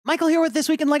Michael here with This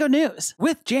Week in LEGO News.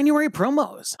 With January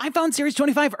promos, I found Series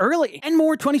 25 early, and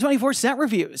more 2024 set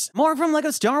reviews, more from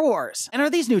LEGO Star Wars. And are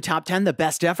these new top 10 the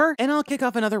best ever? And I'll kick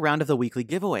off another round of the weekly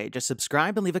giveaway. Just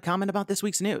subscribe and leave a comment about this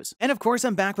week's news. And of course,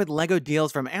 I'm back with LEGO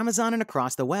deals from Amazon and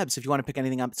across the web, so if you want to pick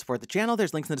anything up to support the channel,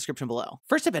 there's links in the description below.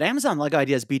 First up at Amazon, LEGO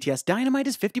Ideas BTS Dynamite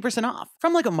is 50% off.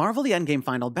 From LEGO Marvel, the Endgame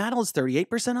Final Battle is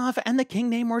 38% off, and the King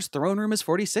Namor's Throne Room is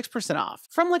 46% off.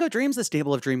 From LEGO Dreams, the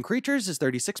Stable of Dream Creatures is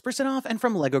 36% off, and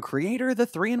from LEGO Creator, the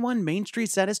 3-in-1 Main Street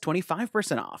set is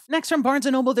 25% off. Next, from Barnes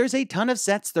 & Noble, there's a ton of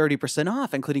sets 30%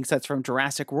 off, including sets from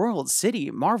Jurassic World, City,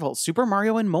 Marvel, Super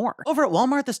Mario, and more. Over at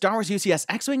Walmart, the Star Wars UCS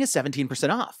X-Wing is 17%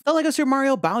 off. The LEGO Super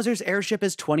Mario Bowser's Airship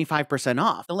is 25%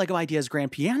 off. The LEGO Ideas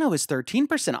Grand Piano is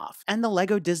 13% off. And the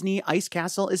LEGO Disney Ice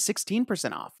Castle is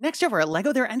 16% off. Next, over at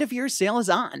LEGO, their end-of-year sale is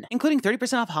on, including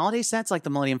 30% off holiday sets like the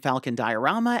Millennium Falcon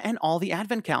diorama and all the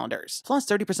advent calendars, plus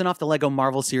 30% off the LEGO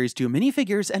Marvel Series 2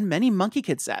 minifigures and many Monkey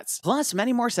Kid sets. Plus,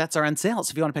 many more sets are on sale,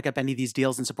 so if you want to pick up any of these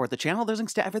deals and support the channel, there's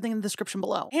links to everything in the description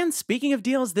below. And speaking of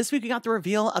deals, this week we got the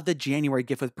reveal of the January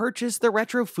gift with purchase, the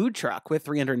retro food truck with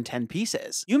 310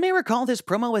 pieces. You may recall this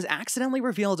promo was accidentally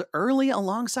revealed early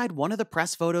alongside one of the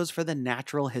press photos for the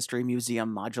Natural History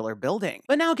Museum modular building.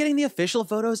 But now getting the official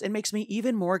photos, it makes me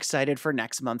even more excited for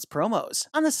next month's promos.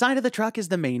 On the side of the truck is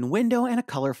the main window and a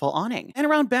colorful awning. And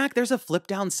around back, there's a flip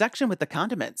down section with the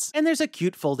condiments. And there's a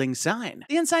cute folding sign.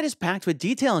 The inside is packed with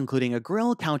detail, including a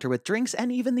grill, counter with drinks,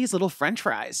 and even these little french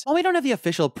fries. While we don't have the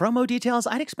official promo details,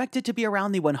 I'd expect it to be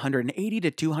around the $180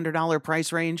 to $200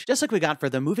 price range, just like we got for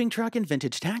the moving truck and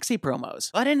vintage taxi promos.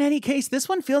 But in any case, this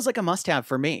one feels like a must-have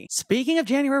for me. Speaking of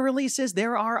January releases,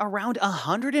 there are around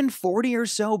 140 or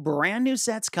so brand new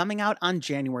sets coming out on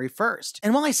January 1st.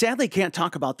 And while I sadly can't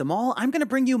talk about them all, I'm going to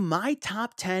bring you my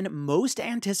top 10 most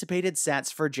anticipated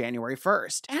sets for January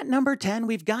 1st. At number 10,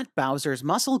 we've got Bowser's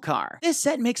Muscle Car. This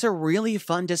set makes a really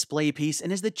fun display piece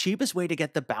and is the cheapest way to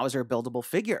get the Bowser buildable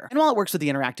figure. And while it works with the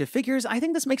interactive figures, I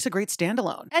think this makes a great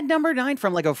standalone. At number 9,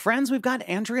 from LEGO Friends, we've got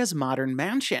Andrea's Modern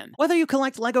Mansion. Whether you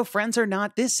collect LEGO Friends or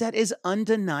not, this set is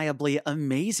undeniably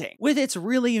amazing. With its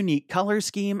really unique color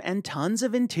scheme and tons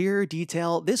of interior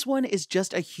detail, this one is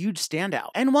just a huge standout.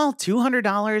 And while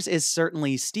 $200 is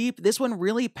certainly steep, this one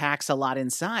really packs a lot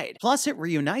inside. Plus, it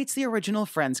reunites the original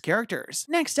Friends characters.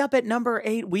 Next up at number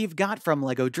 8, we've got from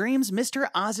LEGO Dreams, Mr.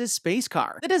 Oz's Space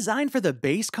Car. The design for the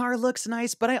base car looks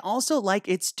nice, but I also like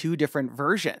its two different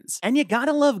versions. And you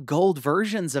gotta love gold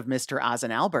versions of Mr. Oz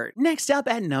and Albert. Next up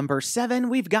at number 7,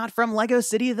 we've got from LEGO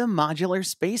City, the Modular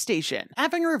Space Station.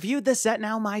 Having reviewed the set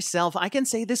now myself, I can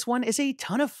say this one is a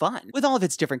ton of fun, with all of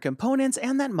its different components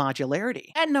and that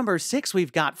modularity. At number 6,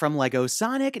 we've got from LEGO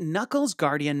Sonic, Knuckles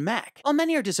Guardian Mech. While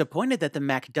many are disappointed that the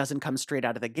mech doesn't come straight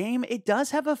out of the game, it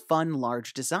does have a fun,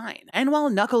 large design. And while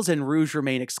Knuckles and Rouge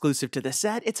remain exclusive to the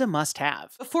set, it's a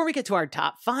must-have. Before we get to our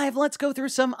top 5, let's go through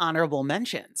some honorable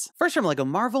mentions. First, from LEGO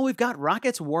Marvel, we've got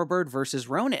Rocket's Warbird vs.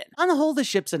 Ronin. On the whole, the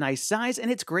ship's a nice size,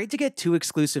 and it's great to get 2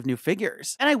 exclusive new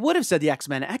figures. And I would have said the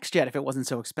X-Men X-Jet if it wasn't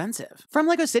so expensive. From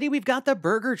LEGO City, we've got the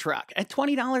Burger Truck. At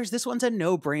 $20, this one's a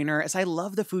no-brainer, as I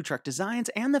love the food truck designs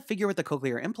and the figure with the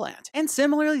cochlear implant. And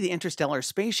similarly, the Interstellar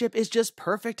Spaceship is just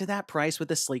perfect to that price with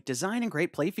the sleek design and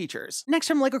great play features. Next,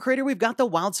 from LEGO Creator, we've got the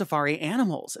Wild Safari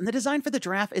Animals, and the design for the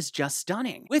giraffe is just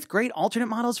stunning, with great alternate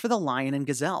models for the lion and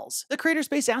gazelles. The Creator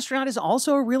Space Astronaut is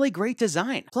also a really great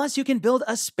design. Plus, you can build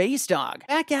a space dog.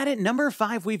 Back at it, number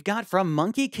 5, we've got from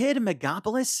Monkey Kid,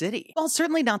 Megapolis City. While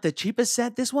certainly not the cheapest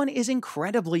set, this one is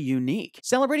incredibly unique,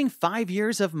 celebrating 5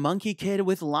 years of Monkey Kid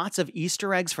with lots of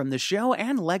Easter eggs from the show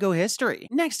and LEGO history.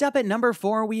 Next up at number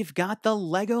 4, we've got the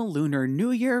LEGO Lunar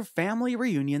New Year Family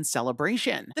Reunion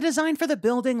Celebration. The design for the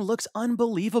building looks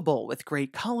unbelievable with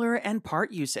great color and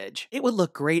part usage. It would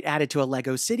look great added to a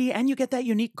LEGO city, and you get that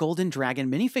unique Golden Dragon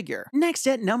minifigure. Next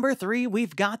at number 3,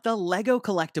 we've got the LEGO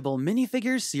Collectible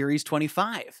Minifigures Series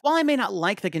 25. While I may not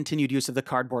like the continued use of the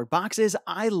cardboard boxes,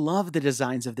 I love the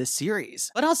designs of this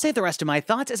series. But I'll save the rest of my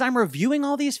thoughts as I'm reviewing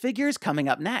all these figures coming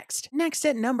up next. Next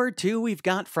at number 2, we've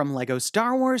got from LEGO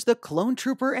Star Wars, the Clone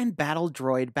Trooper and Battle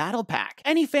Droid Battle Pack.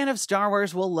 Any fan of Star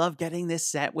Wars will love getting this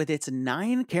set with its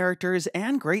 9 characters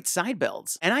and great side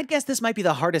builds. And I'd guess this might be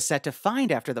the hardest set to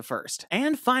find after the first.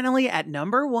 And finally, at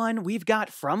number 1, we've got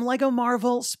from LEGO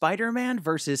Marvel, Spider-Man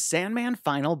vs. Sandman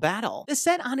Final Battle. The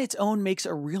set on its own makes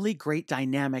a really great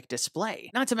dynamic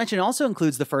display. Not to mention it also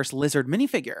includes the first Lizard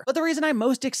minifigure. But the reason I'm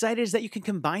most excited is that you can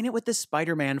combine it with the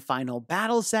Spider-Man Final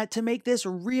Battle set to make this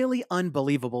really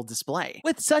unbelievable display.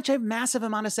 With such a massive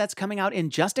amount of sets coming out in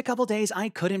just a couple days, I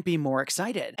couldn't be more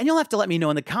excited. And you'll have to let me know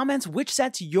in the comments which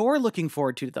sets you're looking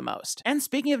forward to the most. And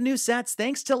speaking of new sets,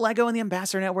 thanks to LEGO and the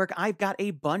Ambassador Network, I've got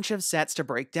a bunch of sets to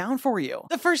break down for you.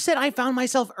 The first first set I found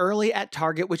myself early at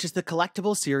Target, which is the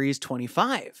Collectible Series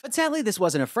 25. But sadly, this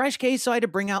wasn't a fresh case, so I had to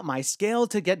bring out my scale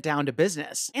to get down to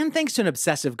business. And thanks to an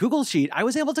obsessive Google sheet, I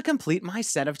was able to complete my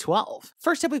set of 12.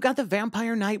 First up, we've got the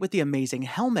Vampire Knight with the amazing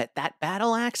helmet, that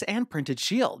battle axe, and printed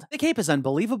shield. The cape is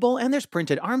unbelievable, and there's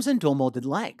printed arms and dual molded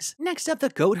legs. Next up, the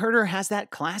Goat Herder has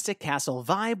that classic castle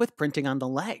vibe with printing on the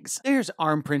legs. There's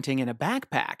arm printing in a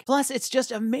backpack. Plus, it's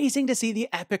just amazing to see the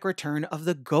epic return of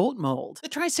the goat mold. The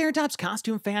Triceratops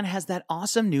costume fan has that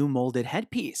awesome new molded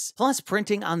headpiece, plus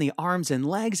printing on the arms and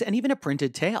legs and even a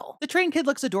printed tail. The train kid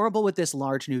looks adorable with this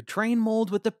large new train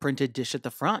mold with the printed dish at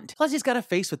the front. Plus, he's got a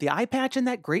face with the eye patch and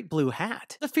that great blue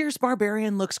hat. The Fierce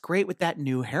Barbarian looks great with that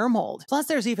new hair mold. Plus,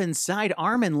 there's even side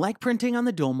arm and leg printing on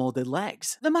the dual molded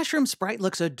legs. The Mushroom Sprite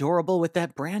looks adorable with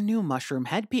that brand new mushroom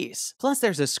headpiece. Plus,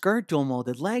 there's a skirt, dual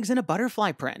molded legs, and a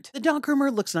butterfly print. The Dog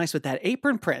Groomer looks nice with that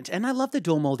apron print, and I love the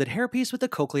dual molded hairpiece with the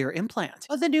cochlear implant.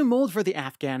 But the new mold for the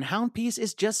Afghan hound piece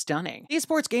is just stunning. The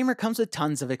Esports Gamer comes with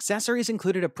tons of accessories,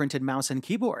 included a printed mouse and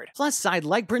keyboard, plus side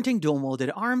leg printing, dual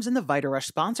molded arms, and the VitaRush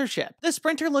sponsorship. The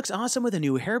Sprinter looks awesome with a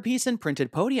new hairpiece and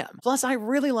printed podium. Plus, I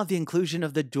really love the inclusion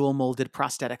of the dual molded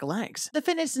prosthetic legs. The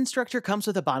fitness instructor comes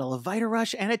with a bottle of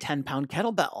VitaRush and a 10-pound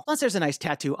kettlebell. Plus, there's a nice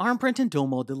tattoo arm print and dual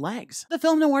molded legs. The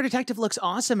Film Noir Detective looks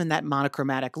awesome in that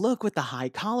monochromatic look with the high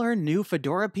collar, new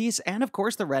fedora piece, and of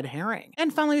course the red herring.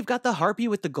 And finally, we've got the Harpy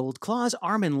with the gold claws,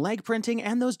 arm and leg printing,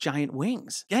 and those giant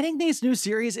wings. Getting these new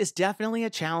series is definitely a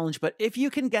challenge, but if you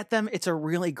can get them, it's a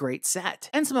really great set.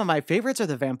 And some of my favorites are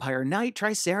the Vampire Knight,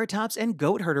 Triceratops, and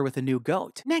Goat Herder with a new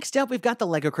goat. Next up, we've got the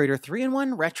LEGO Creator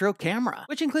 3-in-1 Retro Camera,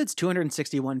 which includes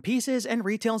 261 pieces and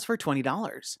retails for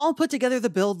 $20. All put together, the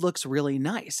build looks really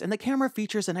nice, and the camera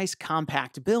features a nice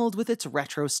compact build with its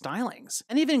retro stylings,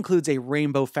 and even includes a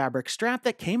rainbow fabric strap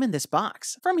that came in this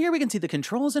box. From here, we can see the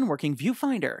controls and working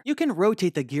viewfinder. You can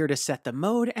rotate the gear to set the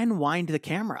mode and wind the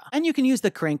camera, and you can use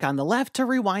the crank on the left to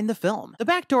rewind the film. The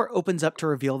back door opens up to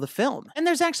reveal the film, and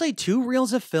there's actually 2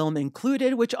 reels of film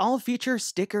included, which all feature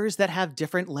stickers that have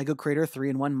different LEGO Creator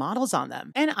 3-in-1 models on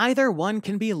them, and either one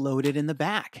can be loaded in the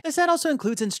back. The set also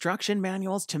includes instruction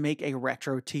manuals to make a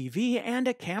retro TV and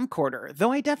a camcorder,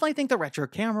 though I definitely think the retro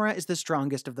camera is the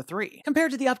strongest of the 3.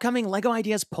 Compared to the upcoming LEGO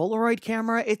Ideas Polaroid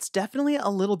camera, it's definitely a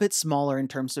little bit smaller in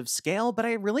terms of scale, but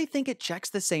I really think it checks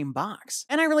the same box.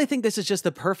 And I really think this is just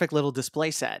the perfect little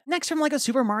display set. Next, from LEGO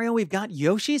Super Mario, we've got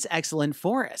Yoshi's Egg-cellent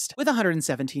Forest, with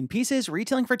 117 pieces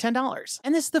retailing for $10.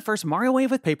 And this is the first Mario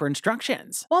Wave with paper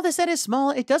instructions. While the set is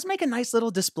small, it does make a nice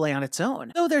little display on its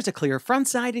own, though there's a clear front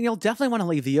side and you'll definitely want to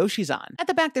leave the Yoshis on. At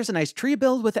the back, there's a nice tree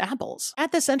build with apples.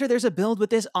 At the center, there's a build with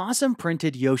this awesome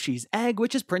printed Yoshi's egg,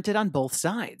 which is printed on both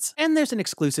sides. And there's an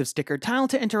exclusive sticker tile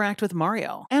to interact with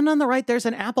Mario. And on the right, there's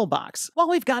an apple box. While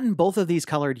we've gotten both of these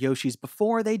colored Yoshis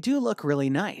before, they do look really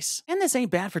nice. And this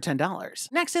ain't bad for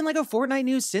 $10. Next, in LEGO Fortnite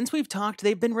news, since we've talked,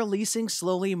 they've been releasing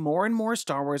slowly more and more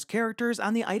Star Wars characters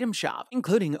on the item shop,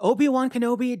 including Obi-Wan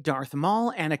Kenobi, Darth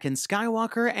Maul, Anakin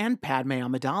Skywalker, and Padme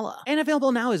Amidala. And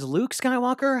available now is Luke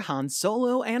Skywalker, Han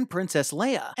Solo, and Princess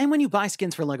Leia. And when you buy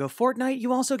skins for LEGO Fortnite,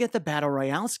 you also get the Battle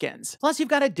Royale skins. Plus, you've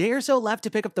got a day or so left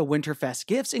to pick up the Winterfest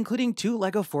gifts, including 2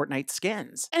 LEGO Fortnite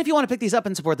skins. And if you want to pick these up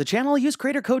and support the channel, use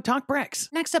creator code TalkBricks.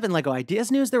 Next up in LEGO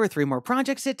Ideas news, there were 3 more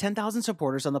projects at 10,000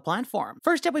 supporters on the platform.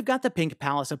 First up, we've got the Pink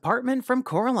Palace apartment from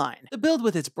Coraline. The build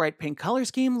with its bright pink color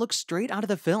scheme looks straight out of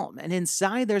the film, and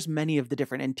inside there's many of the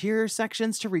different interior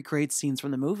sections to recreate scenes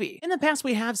from the movie. In the past,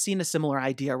 we have seen a similar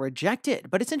idea rejected,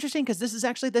 but it's interesting because this is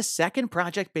actually the second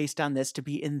project based on this to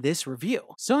be in this review,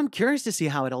 so I'm curious to see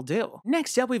how it'll do.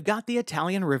 Next up, we've got the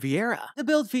Italian Riviera. The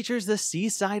build features the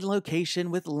seaside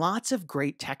location with lots of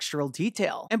great textural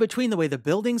detail, and between the way the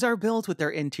buildings are built with their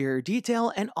interior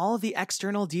detail and all of the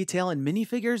external detail and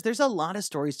minifigures, there's a lot of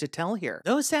stories to tell here,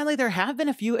 though sadly there have been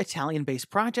a few Italian-based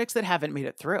projects that haven't made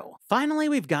it through. Finally,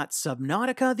 we've got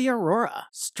Subnautica the Aurora.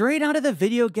 Straight out of the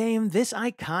video game, this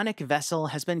iconic vessel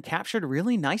has been captured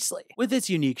really nicely, with its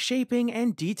unique shaping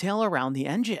and detail around the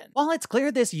engine. While it's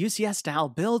clear this UCS-style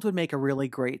build would make a really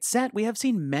great set, we have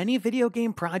seen many video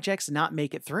game projects not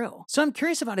make it through, so I'm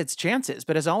curious about its chances,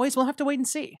 but as always, we'll have to wait and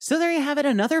see. So there you have it,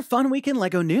 another fun week in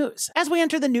LEGO news. As we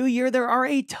enter the new year, there are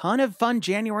a ton of fun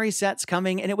January sets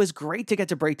coming, and it was great to get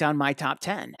to break down my top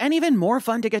 10, and even more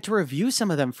fun to get to review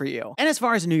some of them for you. And as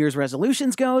far as New Year's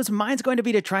resolutions goes, mine's going to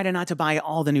be to try to not to buy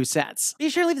all the new sets. Be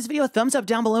sure to leave this video a thumbs up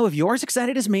down below if you're as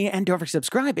excited as me, and don't forget to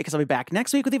subscribe because I'll be back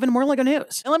next week with even more LEGO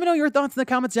news. And let me know your thoughts in the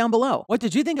comments down below. What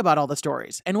did you think about all the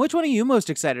stories? And which one are you most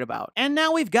excited about? And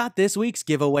now we've got this week's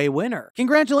giveaway winner.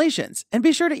 Congratulations! And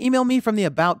be sure to email me from the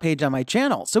About page on my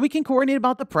channel so we can coordinate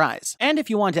about the prize. And if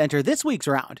you want to enter this week's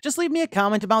round, just leave me a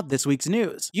comment about this week's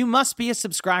news. You must be a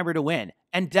subscriber to win.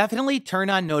 And definitely turn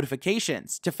on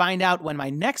notifications to find out when my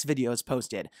next video is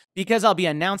posted, because I'll be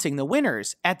announcing the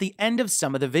winners at the end of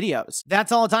some of the videos.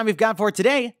 That's all the time we've got for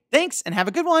today. Thanks, and have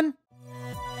a good one!